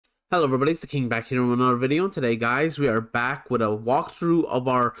Hello everybody, it's the King back here with another video. And today guys, we are back with a walkthrough of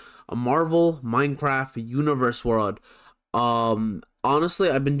our Marvel Minecraft universe world. Honestly,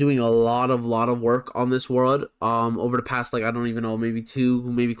 I've been doing a lot of work on this world over the past, like, I don't even know, maybe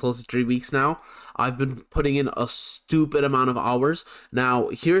 2, maybe close to 3 weeks now. I've been putting in a stupid amount of hours. Now,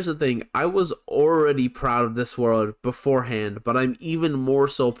 here's the thing. I was already proud of this world beforehand, but I'm even more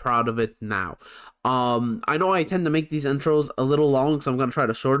so proud of it now. I know I tend to make these intros a little long, so I'm going to try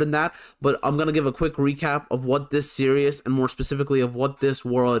to shorten that, but I'm going to give a quick recap of what this series, and more specifically of what this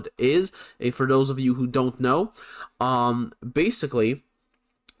world is, for those of you who don't know. Basically,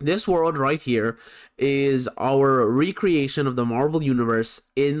 this world right here is our recreation of the Marvel Universe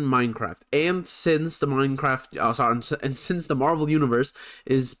in Minecraft. And since the since the Marvel Universe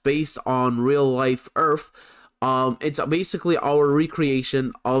is based on real life Earth, it's basically our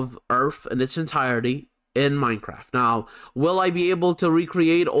recreation of Earth in its entirety in Minecraft. Now, will I be able to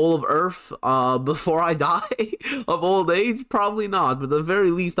recreate all of Earth before I die of old age? Probably not, but at the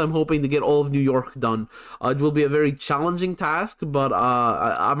very least, I'm hoping to get all of New York done. It will be a very challenging task, but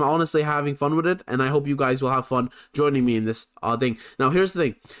I'm honestly having fun with it, and I hope you guys will have fun joining me in this thing. Now, here's the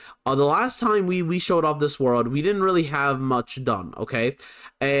thing. The last time we showed off this world, we didn't really have much done, okay?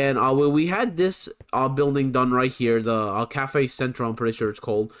 And we had this building done right here, the Cafe Central, I'm pretty sure it's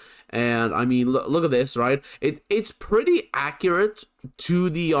called. And I mean, look at this, right? It's pretty accurate to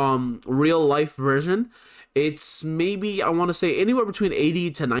the real life version. It's maybe, I want to say, anywhere between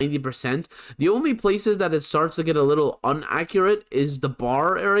 80 to 90%. The only places that it starts to get a little inaccurate is the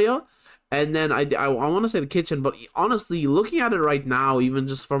bar area. And then I want to say the kitchen, but honestly, looking at it right now, even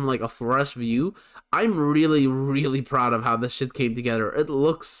just from like a fresh view, I'm really proud of how this shit came together. It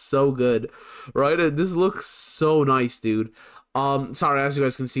looks so good, right? This looks so nice, dude. Sorry, as you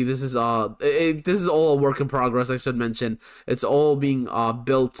guys can see, this is this is all a work in progress. I should mention it's all being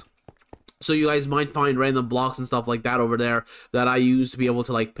built. So you guys might find random blocks and stuff like that over there that I use to be able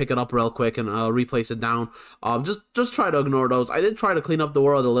to like pick it up real quick and replace it down. Just try to ignore those. I did try to clean up the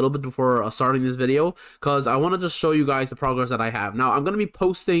world a little bit before starting this video because I want to just show you guys the progress that I have. Now I'm going to be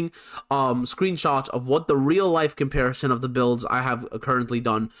posting screenshots of what the real life comparison of the builds I have currently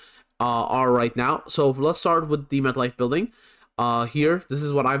done are right now. So let's start with the MetLife building. Here, this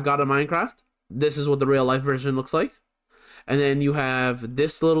is what I've got in Minecraft. This is what the real life version looks like. And then you have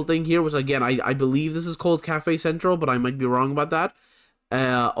this little thing here, which again, I believe this is called Cafe Central, but I might be wrong about that.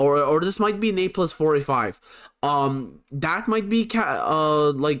 Or this might be Naples 45. That might be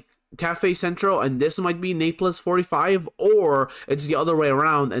like Cafe Central, and this might be Naples 45, or it's the other way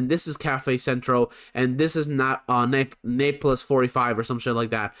around, and this is Cafe Central, and this is not Naples 45 or some shit like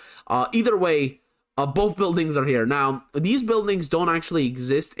that. Either way, both buildings are here. Now, these buildings don't actually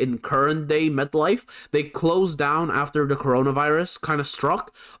exist in current day MetLife. They closed down after the coronavirus kind of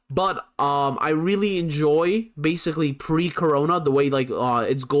struck. But I really enjoy basically pre-corona, the way like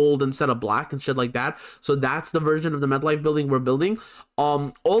it's gold instead of black and shit like that. So that's the version of the MetLife building we're building.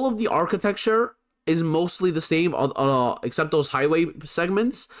 All of the architecture is mostly the same, except those highway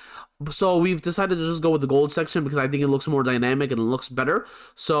segments. So we've decided to just go with the gold section because I think it looks more dynamic and it looks better.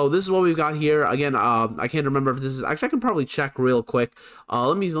 So this is what we've got here. Again, I can't remember if this is, actually I can probably check real quick.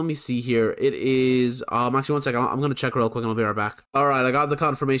 Let me see here. It is actually one second. I'm gonna check real quick and I'll be right back. All right, I got the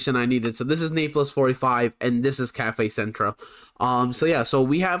confirmation I needed. So this is Naples 45 and this is Cafe Centro. So yeah, so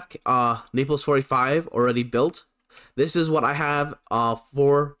we have Naples 45 already built. This is what I have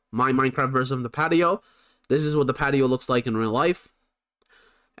for my Minecraft version of the patio. This is what the patio looks like in real life.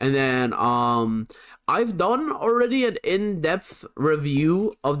 And then I've done already an in-depth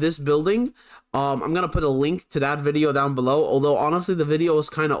review of this building. I'm going to put a link to that video down below. Although, honestly, the video is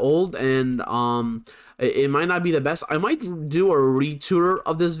kind of old and it might not be the best. I might do a retour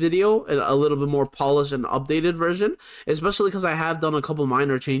of this video, a little bit more polished and updated version. Especially because I have done a couple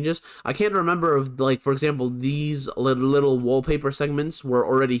minor changes. I can't remember if, like, for example, these little wallpaper segments were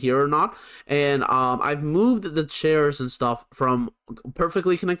already here or not. And I've moved the chairs and stuff from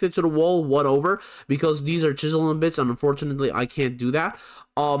perfectly connected to the wall one over because these are chiseling bits and unfortunately I can't do that.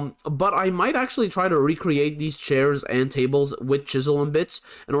 But I might actually try to recreate these chairs and tables with chisel and bits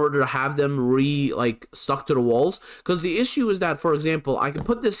in order to have them stuck to the walls. Because the issue is that, for example, I can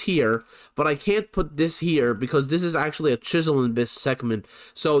put this here, but I can't put this here because this is actually a chisel and bit segment.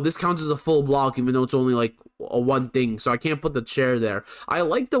 So this counts as a full block, even though it's only like a one thing. So I can't put the chair there. I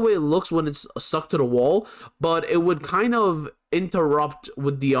like the way it looks when it's stuck to the wall, but it would kind of interrupt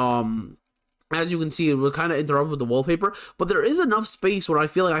with the As you can see, it will kind of interrupt with the wallpaper, but there is enough space where I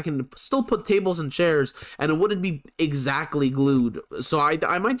feel like I can still put tables and chairs and it wouldn't be exactly glued. So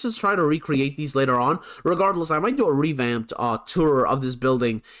I might just try to recreate these later on. Regardless, I might do a revamped tour of this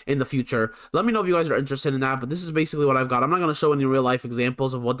building in the future. Let me know if you guys are interested in that, but this is basically what I've got. I'm not going to show any real life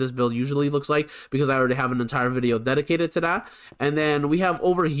examples of what this build usually looks like because I already have an entire video dedicated to that. And then we have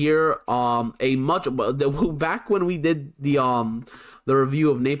over here back when we did the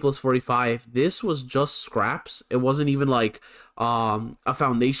review of Naples 45, this was just scraps. It wasn't even like a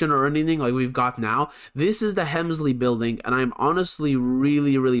foundation or anything like we've got now. This is the Hemsley building, and I'm honestly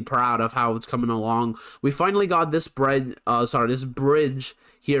really proud of how it's coming along. We finally got this this bridge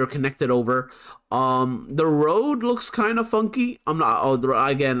here connected over. The road looks kind of funky.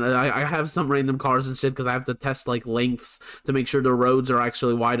 Again, I have some random cars and shit because I have to test like lengths to make sure the roads are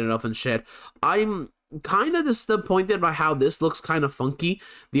actually wide enough and shit. I'm kind of disappointed by how this looks kind of funky,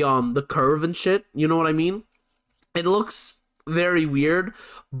 the curve and shit, you know what I mean? It looks very weird,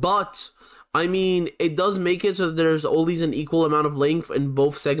 but I mean, it does make it so that there's always an equal amount of length in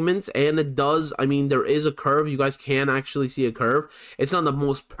both segments, and it does, I mean, there is a curve. You guys can actually see a curve. It's not the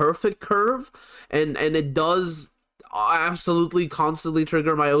most perfect curve, and it does absolutely constantly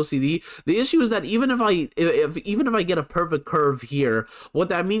trigger my OCD. The issue is that even if I get a perfect curve here, what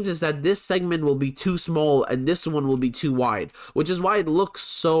that means is that this segment will be too small and this one will be too wide, which is why it looks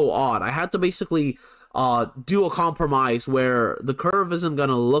so odd. I had to basically do a compromise where the curve isn't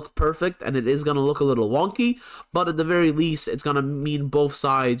gonna look perfect and it is gonna look a little wonky, but at the very least it's gonna mean both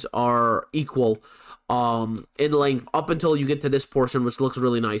sides are equal in length up until you get to this portion, which looks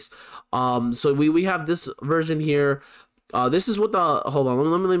really nice. So we have this version here. This is what the, hold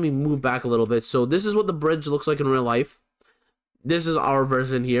on, let me move back a little bit. So this is what the bridge looks like in real life. This is our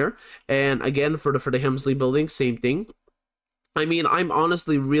version here, and again for the Hemsley building, same thing. I mean, I'm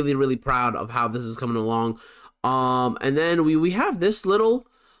honestly really proud of how this is coming along. And then we have this little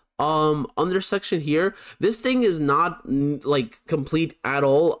under section here. This thing is not like complete at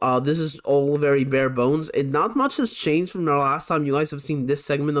all. This is all very bare bones, and not much has changed from the last time you guys have seen this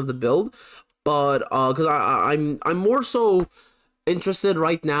segment of the build. But because I'm more so interested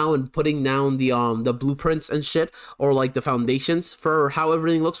right now in putting down the blueprints and shit, or like the foundations for how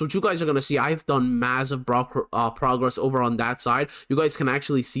everything looks, which you guys are gonna see. I've done massive progress over on that side. You guys can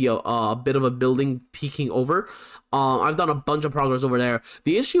actually see a bit of a building peeking over. I've done a bunch of progress over there.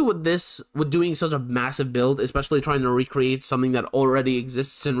 The issue with doing such a massive build, especially trying to recreate something that already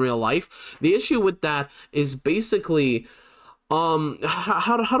exists in real life, the issue with that is basically,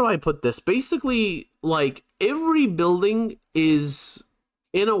 how do I put this? Basically, like, every building is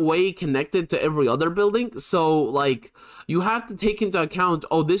in a way connected to every other building. So like, you have to take into account,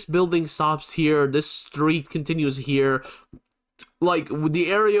 oh, this building stops here, this street continues here, like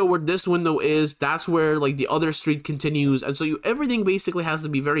the area where this window is, that's where like the other street continues, and so everything basically has to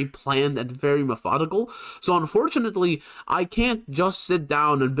be very planned and very methodical. So unfortunately, I can't just sit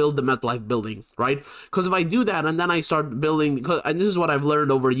down and build the MetLife building, right? Because if I do that and then I start building, and this is what I've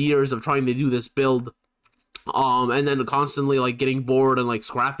learned over years of trying to do this build, and then constantly like getting bored and like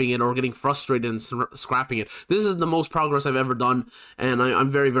scrapping it, or getting frustrated and scrapping it. This is the most progress I've ever done, and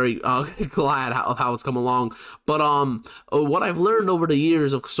I'm very glad of how it's come along. But what I've learned over the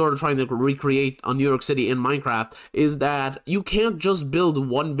years of sort of trying to recreate New York City in Minecraft is that you can't just build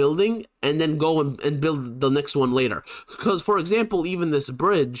one building and then go and build the next one later. Because, for example, even this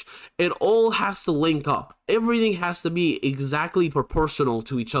bridge, it all has to link up. Everything has to be exactly proportional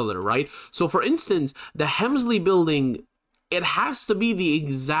to each other, right? So, for instance, the Hemsley building, it has to be the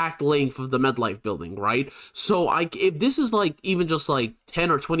exact length of the MetLife building, right? So if this is like even just like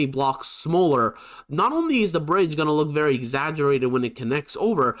 10 or 20 blocks smaller, not only is the bridge gonna look very exaggerated when it connects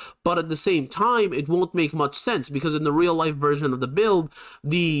over, but at the same time, it won't make much sense, because in the real life version of the build,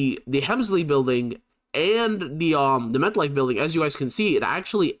 the Hemsley building and the MetLife building, as you guys can see, it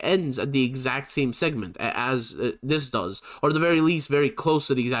actually ends at the exact same segment as this does, or at the very least very close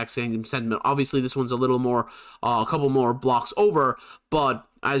to the exact same segment. Obviously this one's a little more, a couple more blocks over, but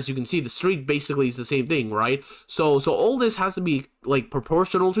as you can see, the street basically is the same thing, right? So all this has to be like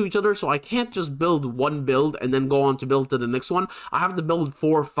proportional to each other. So I can't just build one build and then go on to build to the next one. I have to build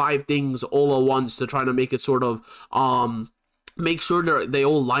 4 or 5 things all at once to try to make it sort of make sure they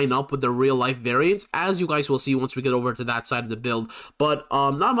all line up with the real life variants, as you guys will see once we get over to that side of the build. But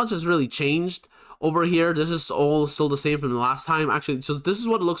not much has really changed over here. This is all still the same from the last time, actually. So this is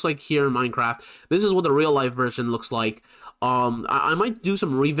what it looks like here in Minecraft. This is what the real life version looks like. I might do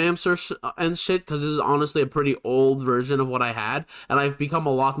some revamps and shit, because this is honestly a pretty old version of what I had, and I've become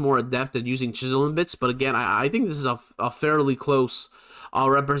a lot more adept at using chisel and bits. But again, I think this is a fairly close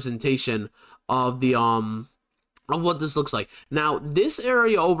representation of the of what this looks like. Now, this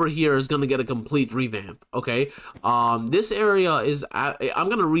area over here is going to get a complete revamp, okay? This area is, I'm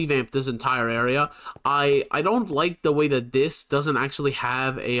going to revamp this entire area. I don't like the way that this doesn't actually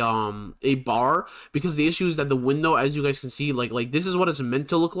have a bar, because the issue is that the window, as you guys can see, like this is what it's meant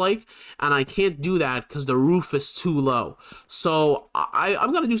to look like, and I can't do that because the roof is too low. So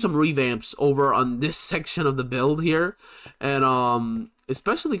I'm going to do some revamps over on this section of the build here, and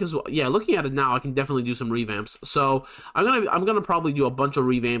especially because, yeah, looking at it now, I can definitely do some revamps. So I'm gonna probably do a bunch of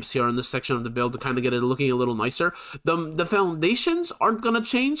revamps here in this section of the build to kind of get it looking a little nicer. The foundations aren't gonna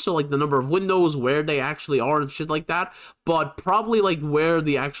change, so like the number of windows, where they actually are, and shit like that. But probably like where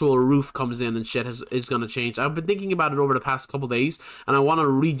the actual roof comes in and shit is gonna change. I've been thinking about it over the past couple days, and I want to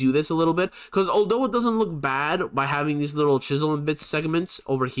redo this a little bit, because although it doesn't look bad by having these little chisel and bit segments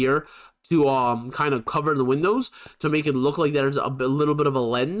over here to kind of cover the windows to make it look like there's a little bit of a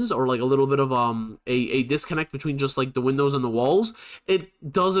lens, or like a little bit of a disconnect between just like the windows and the walls, it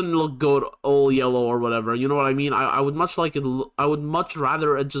doesn't look good all yellow or whatever, you know what I mean? I would much like it, I would much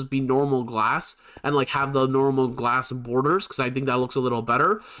rather it just be normal glass and like have the normal glass borders, because I think that looks a little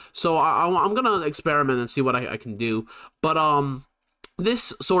better. So I'm gonna experiment and see what I can do. But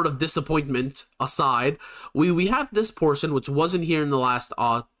this sort of disappointment aside, we have this portion which wasn't here in the last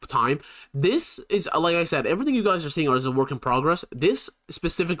time. This is, like I said, everything you guys are seeing is a work in progress. This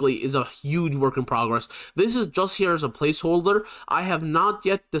specifically is a huge work in progress. This is just here as a placeholder. I have not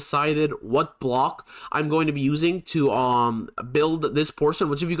yet decided what block I'm going to be using to build this portion,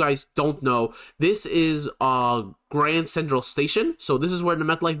 which, if you guys don't know, this is Grand Central Station. So this is where the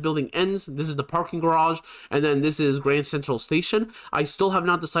MetLife building ends. This is the parking garage, and then this is Grand Central Station. I still have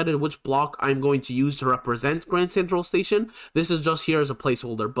not decided which block I'm going to use to represent Grand Central Station. This is just here as a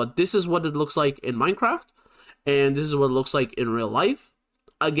placeholder, but this is what it looks like in Minecraft, and this is what it looks like in real life.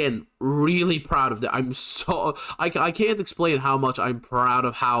 Again, really proud of that. I'm so, I can't explain how much I'm proud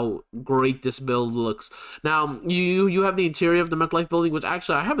of how great this build looks. Now, you have the interior of the MetLife building, which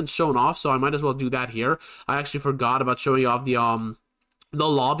actually I haven't shown off, so I might as well do that here. I actually forgot about showing off the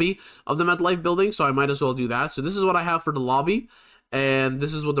lobby of the MetLife building, so I might as well do that. So this is what I have for the lobby, and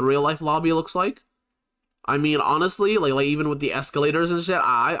this is what the real life lobby looks like. I mean, honestly, like even with the escalators and shit,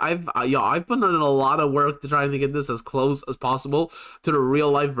 I've put in a lot of work to try and get this as close as possible to the real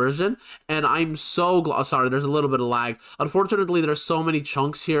life version, and I'm so sorry. There's a little bit of lag. Unfortunately, there's so many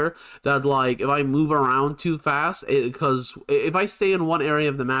chunks here that, like, if I move around too fast, because if I stay in one area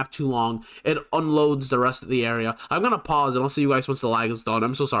of the map too long, it unloads the rest of the area. I'm gonna pause and I'll see you guys once the lag is done.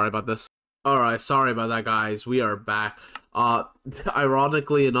 I'm so sorry about this. Alright, sorry about that, guys. We are back.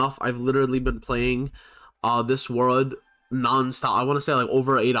 Ironically enough, I've literally been playing this world non-stop. I want to say like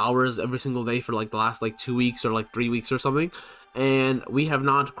over 8 hours every single day for like the last like 2 weeks or like 3 weeks or something, and we have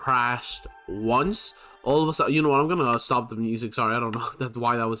not crashed once. All of a sudden, you know what, I'm gonna stop the music. Sorry, I don't know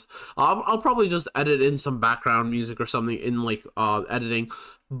why that was. I'll probably just edit in some background music or something in like editing,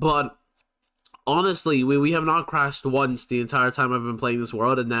 but honestly, we have not crashed once the entire time I've been playing this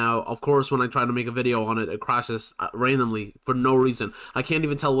world, and now, of course, when I try to make a video on it, it crashes randomly for no reason. I can't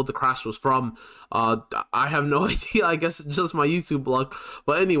even tell what the crash was from. I have no idea. I guess it's just my YouTube luck.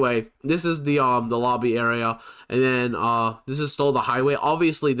 But anyway, this is the lobby area, and then this is still the highway.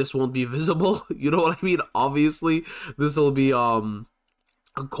 Obviously, this won't be visible. You know what I mean? Obviously, this will be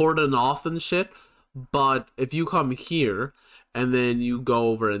cordoned off and shit. But if you come here and then you go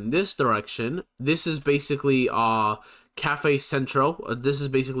over in this direction, this is basically Cafe Centro. This is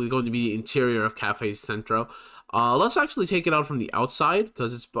basically going to be the interior of Cafe Centro. Let's actually take it out from the outside,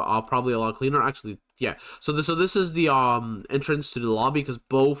 because it's probably a lot cleaner. Actually, yeah. So this is the entrance to the lobby, because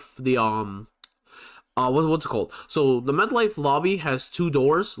both the what's it called? So the MetLife lobby has 2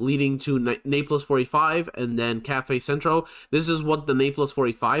 doors leading to Naples 45 and then Cafe Centro. This is what the Naples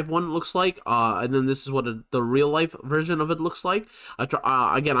 45 one looks like, and then this is what the real life version of it looks like.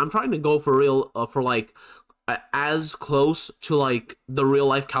 Again, I'm trying to go for real for like as close to like the real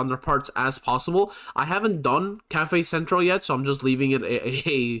life counterparts as possible. I haven't done Cafe Central yet, so I'm just leaving it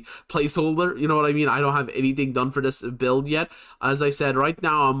a placeholder, you know what I mean? I don't have anything done for this build yet. As I said, right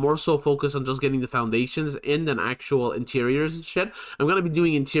now I'm more so focused on just getting the foundations in than actual interiors and shit. I'm gonna be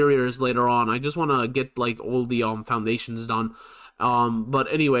doing interiors later on. I just want to get like all the foundations done.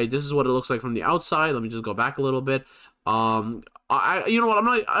 But anyway, this is what it looks like from the outside. Let me just go back a little bit. You know what,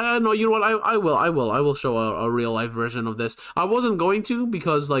 I will show a real life version of this. I wasn't going to,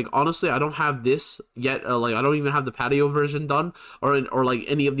 because like honestly I don't have this yet, like I don't even have the patio version done, or like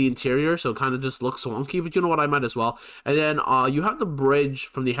any of the interior, so it kind of just looks wonky, but you know what, I might as well. And then you have the bridge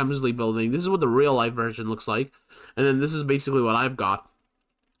from the Hemsley building. This is what the real life version looks like, and then this is basically what I've got.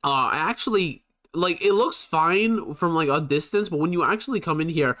 Actually, like, it looks fine from like a distance, but when you actually come in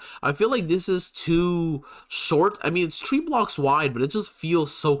here, I feel like this is too short. I mean, it's 3 blocks wide, but it just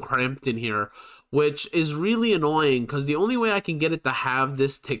feels so cramped in here, which is really annoying because the only way I can get it to have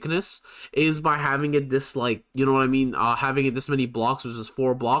this thickness is by having it this, like, you know what I mean, having it this many blocks, which is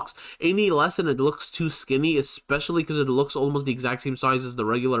 4 blocks. Any less and it looks too skinny, especially because it looks almost the exact same size as the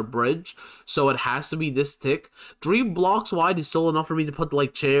regular bridge, so it has to be this thick. 3 blocks wide is still enough for me to put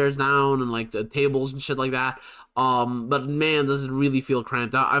like chairs down and like the tables and shit like that. But man, does it really feel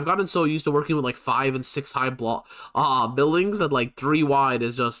cramped. I've gotten so used to working with like 5 and 6 high block buildings that like 3 wide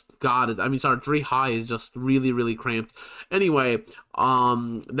is just, god, I mean, sorry, 3 high is just really, really cramped. Anyway,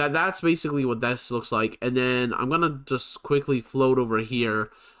 that's basically what this looks like. And then I'm gonna just quickly float over here.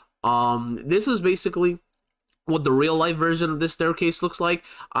 This is basically what the real life version of this staircase looks like.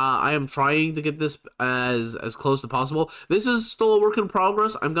 I am trying to get this as close to possible. This is still a work in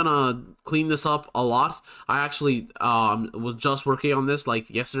progress. I'm gonna clean this up a lot. I actually was just working on this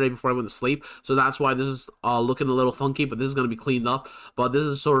like yesterday before I went to sleep, so that's why this is looking a little funky, but this is gonna be cleaned up. But this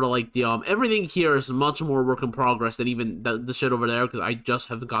is sort of like the everything here is much more work in progress than even the shit over there, because I just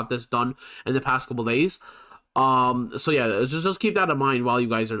have got this done in the past couple days. So yeah, just keep that in mind while you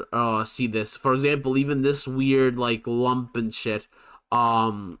guys are see this. For example, even this weird like lump and shit,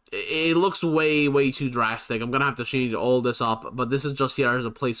 it looks way too drastic. I'm gonna have to change all this up, but this is just here as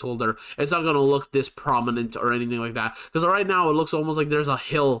a placeholder. It's not gonna look this prominent or anything like that, because right now it looks almost like there's a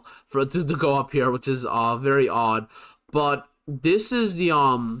hill for to go up here, which is very odd. But this is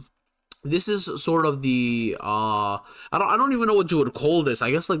the this is sort of the I don't even know what you would call this. I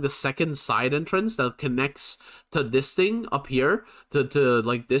guess like the second side entrance that connects to this thing up here, to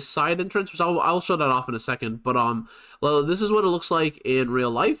like this side entrance. So I'll show that off in a second. But well, this is what it looks like in real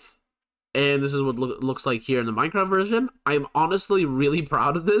life, and this is what looks like here in the Minecraft version. I'm honestly really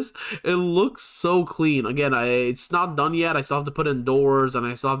proud of this. It looks so clean. Again, it's not done yet. I still have to put in doors, and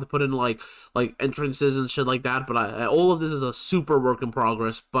I still have to put in like entrances and shit like that. But all of this is a super work in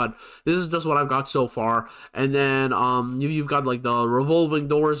progress. But this is just what I've got so far. And then you've got like the revolving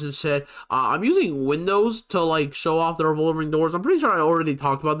doors and shit. I'm using windows to like show off the revolving doors. I'm pretty sure I already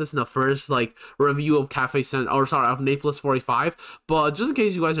talked about this in the first like review of Cafe Cent, or sorry, of Naples 45. But just in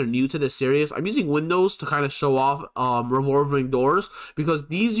case you guys are new to this series, I'm using windows to kind of show off revolving doors, because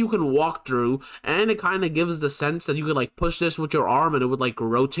these you can walk through, and it kind of gives the sense that you could like push this with your arm and it would like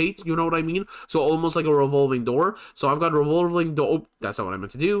rotate, you know what I mean? So almost like a revolving door. So I've got a revolving door. Oh, that's not what I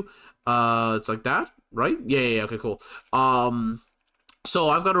meant to do. It's like that, right? Yeah, okay, cool. So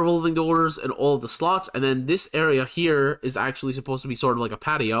I've got revolving doors in all of the slots, and then this area here is actually supposed to be sort of like a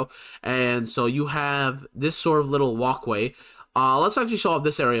patio, and so you have this sort of little walkway. Let's actually show off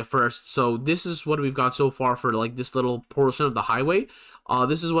this area first. So this is what we've got so far for like this little portion of the highway.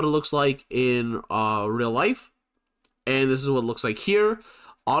 This is what it looks like in real life, and this is what it looks like here.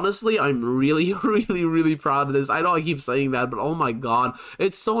 Honestly, I'm really, really proud of this. I know I keep saying that, but oh my god,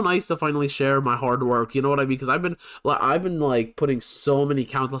 it's so nice to finally share my hard work. You know what I mean? Because I've been like putting so many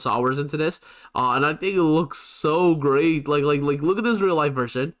countless hours into this, and I think it looks so great. Like look at this real life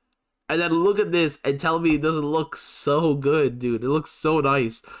version, and then look at this and tell me it doesn't look so good, dude. It looks so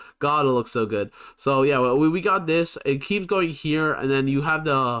nice. God, it looks so good. So yeah, we got this. It keeps going here, and then you have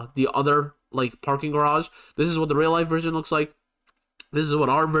the other like parking garage. This is what the real life version looks like. This is what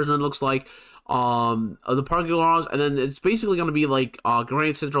our version looks like, of the parking garage, and then it's basically going to be like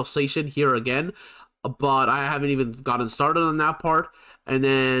Grand Central Station here again, but I haven't even gotten started on that part. And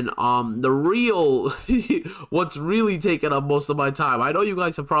then the real what's really taking up most of my time, I know you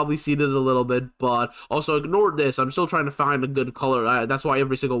guys have probably seen it a little bit, but also ignore this. I'm still trying to find a good color. That's why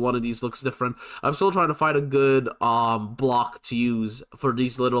every single one of these looks different. I'm still trying to find a good block to use for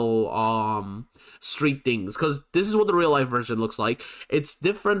these little street things, because this is what the real life version looks like. It's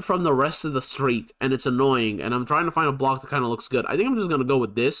different from the rest of the street, and it's annoying, and I'm trying to find a block that kind of looks good. I think I'm just gonna go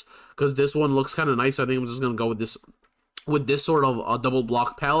with this, because this one looks kind of nice. I think I'm just gonna go with this sort of a double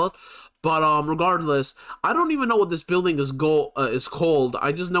block palette. But regardless, I don't even know what this building is called.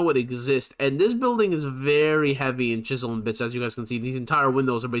 I just know it exists, and this building is very heavy in chisel and bits. As you guys can see, these entire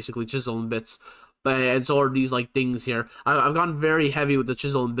windows are basically chisel and bits, and so are these like things here. I've gone very heavy with the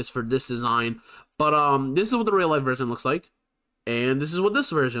chisel and bits for this design. But this is what the real life version looks like, and this is what this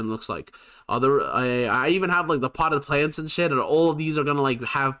version looks like. I even have like the potted plants and shit, and all of these are gonna like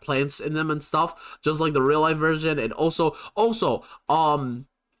have plants in them and stuff, just like the real life version. And also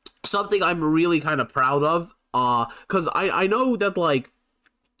something I'm really kind of proud of, because I know that like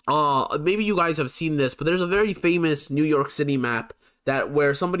maybe you guys have seen this, but there's a very famous New York City map that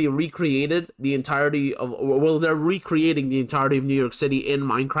where somebody recreated the entirety of, well, they're recreating the entirety of New York City in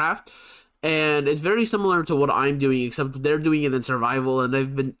Minecraft. And it's very similar to what I'm doing, except they're doing it in survival, and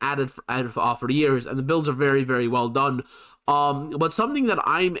they've been added for years, and the builds are very, very well done. But something that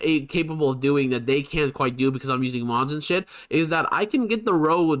I'm capable of doing that they can't quite do because I'm using mods and shit is that I can get the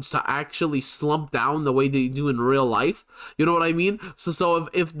roads to actually slump down the way they do in real life. You know what I mean? So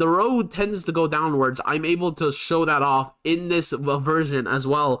if the road tends to go downwards, I'm able to show that off in this version as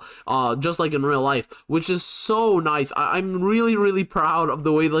well, just like in real life, which is so nice. I'm really, really proud of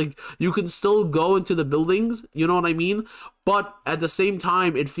the way, like, you can still go into the buildings, you know what I mean? But at the same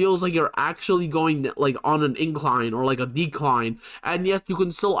time, it feels like you're actually going like on an incline or like a decline, and yet you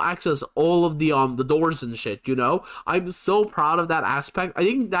can still access all of the doors and shit, you know? I'm so proud of that aspect. I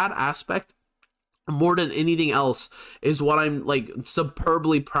think that aspect, more than anything else, is what I'm like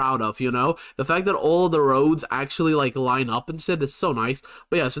superbly proud of, you know? The fact that all the roads actually like line up and shit is so nice.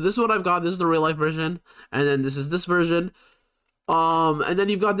 But yeah, so this is what I've got. This is the real life version, and then this is this version. And then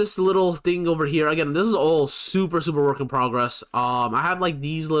you've got this little thing over here. Again, this is all super work in progress. I have like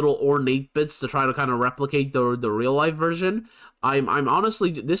these little ornate bits to try to kind of replicate the real life version. I'm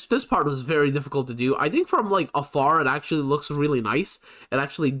honestly, this part was very difficult to do. I think from like afar it actually looks really nice. It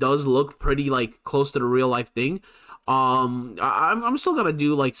actually does look pretty like close to the real life thing. I'm still gonna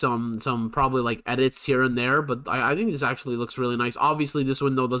do like some probably like edits here and there, but I think this actually looks really nice. Obviously this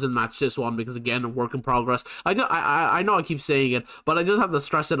window doesn't match this one because, again, work in progress. I know I keep saying it, but I just have to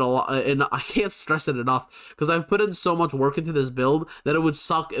stress it a lot, and I can't stress it enough because I've put in so much work into this build that it would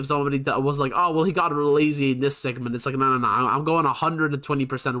suck if somebody that was like, oh well, he got lazy in this segment. It's like, no, I'm going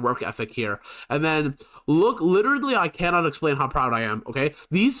 120% work ethic here. And then look, literally I cannot explain how proud I am. Okay,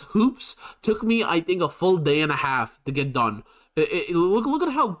 these hoops took me, I think, a full day and a half to get done. Look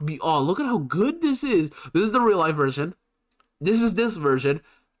at how look at how good this is. This is the real life version. This is this version.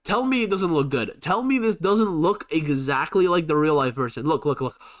 Tell me it doesn't look good. Tell me this doesn't look exactly like the real life version. Look.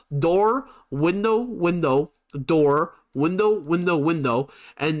 Door, window, door, window,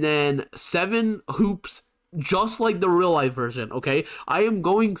 and then 7 hoops, just like the real life version. Okay, I am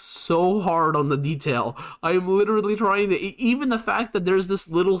going so hard on the detail. I am literally trying to, even the fact that there's this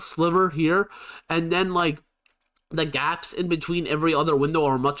little sliver here, and then like the gaps in between every other window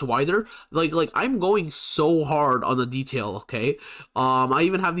are much wider. Like I'm going so hard on the detail. Okay, I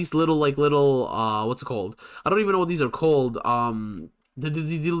even have these little what's it called? I don't even know what these are called. The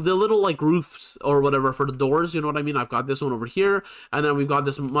little like roofs or whatever for the doors, you know what I mean? I've got this one over here, and then we've got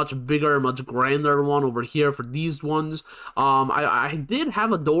this much bigger, much grander one over here for these ones. I did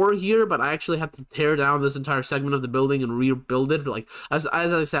have a door here, but I actually had to tear down this entire segment of the building and rebuild it. Like as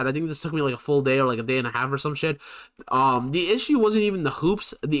I said, I think this took me like a full day or like a day and a half or some shit. The issue wasn't even the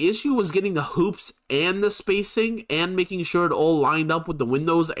hoops. The issue was getting the hoops and the spacing and making sure it all lined up with the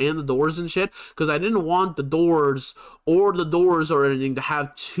windows and the doors and shit, because I didn't want the doors or anything to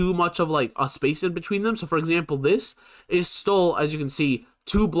have too much of like a space in between them. So for example, this is still, as you can see,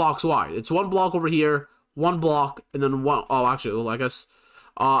 2 blocks wide. It's 1 block over here, 1 block, and then one, oh actually, well, I guess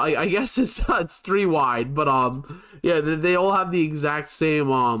it's 3 wide, but yeah, they all have the exact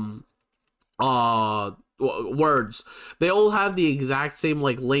same words. They all have the exact same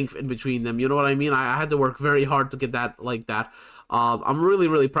like length in between them, you know what I mean? I had to work very hard to get that like that. I'm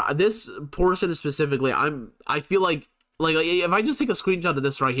really proud. This portion specifically, I feel like if I just take a screenshot of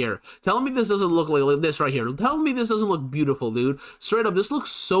this right here, tell me this doesn't look like this right here. Tell me this doesn't look beautiful, dude. Straight up, this looks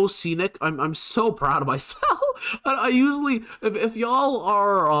so scenic. I'm so proud of myself. I usually, if y'all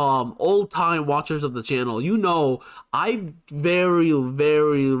are old time watchers of the channel, you know I very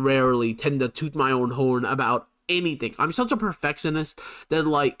rarely tend to toot my own horn about anything. I'm such a perfectionist that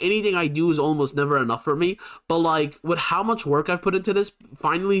like anything I do is almost never enough for me. But like with how much work I've put into this,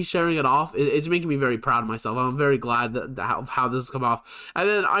 finally sharing it off, it's making me very proud of myself. I'm very glad that how this has come off. And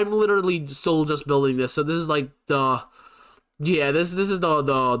then I'm literally still just building this. So this is like the, yeah, this is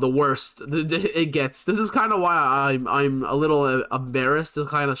the worst it gets. This is kind of why I'm a little embarrassed to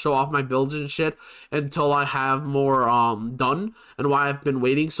kind of show off my builds and shit until I have more done, and why I've been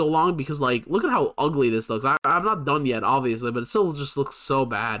waiting so long, because like look at how ugly this looks. I'm not done yet, obviously, but it still just looks so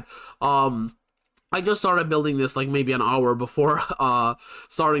bad. I just started building this like maybe an hour before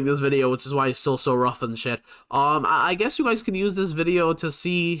starting this video, which is why it's still so rough and shit. I guess you guys can use this video to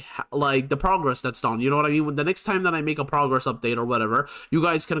see like the progress that's done, you know what I mean? When the next time that I make a progress update or whatever, you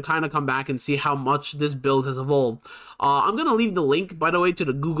guys can kind of come back and see how much this build has evolved. I'm gonna leave the link, by the way, to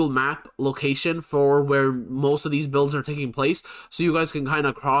the Google Map location for where most of these builds are taking place, so you guys can kind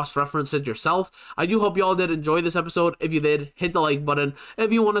of cross-reference it yourself. I do hope y'all did enjoy this episode. If you did, hit the like button.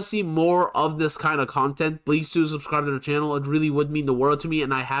 If you want to see more of this kind kind of content, please do subscribe to the channel. It really would mean the world to me,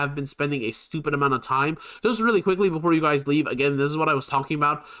 and I have been spending a stupid amount of time. Just really quickly before you guys leave, again, this is what I was talking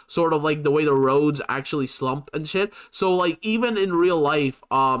about, sort of like the way the roads actually slump and shit. So like even in real life,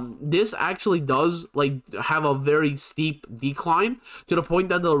 this actually does like have a very steep decline to the point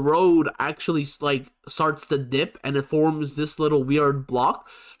that the road actually like starts to dip and it forms this little weird block.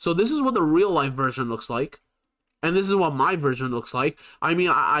 So this is what the real life version looks like, and this is what my version looks like. I mean,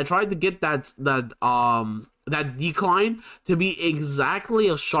 I tried to get that decline to be exactly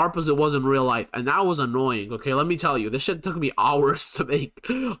as sharp as it was in real life, and that was annoying. Okay, let me tell you, this shit took me hours to make.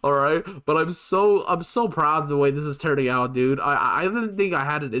 All right, but I'm so proud of the way this is turning out, dude. I didn't think I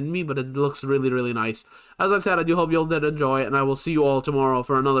had it in me, but it looks really nice. As I said, I do hope you all did enjoy, and I will see you all tomorrow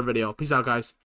for another video. Peace out, guys.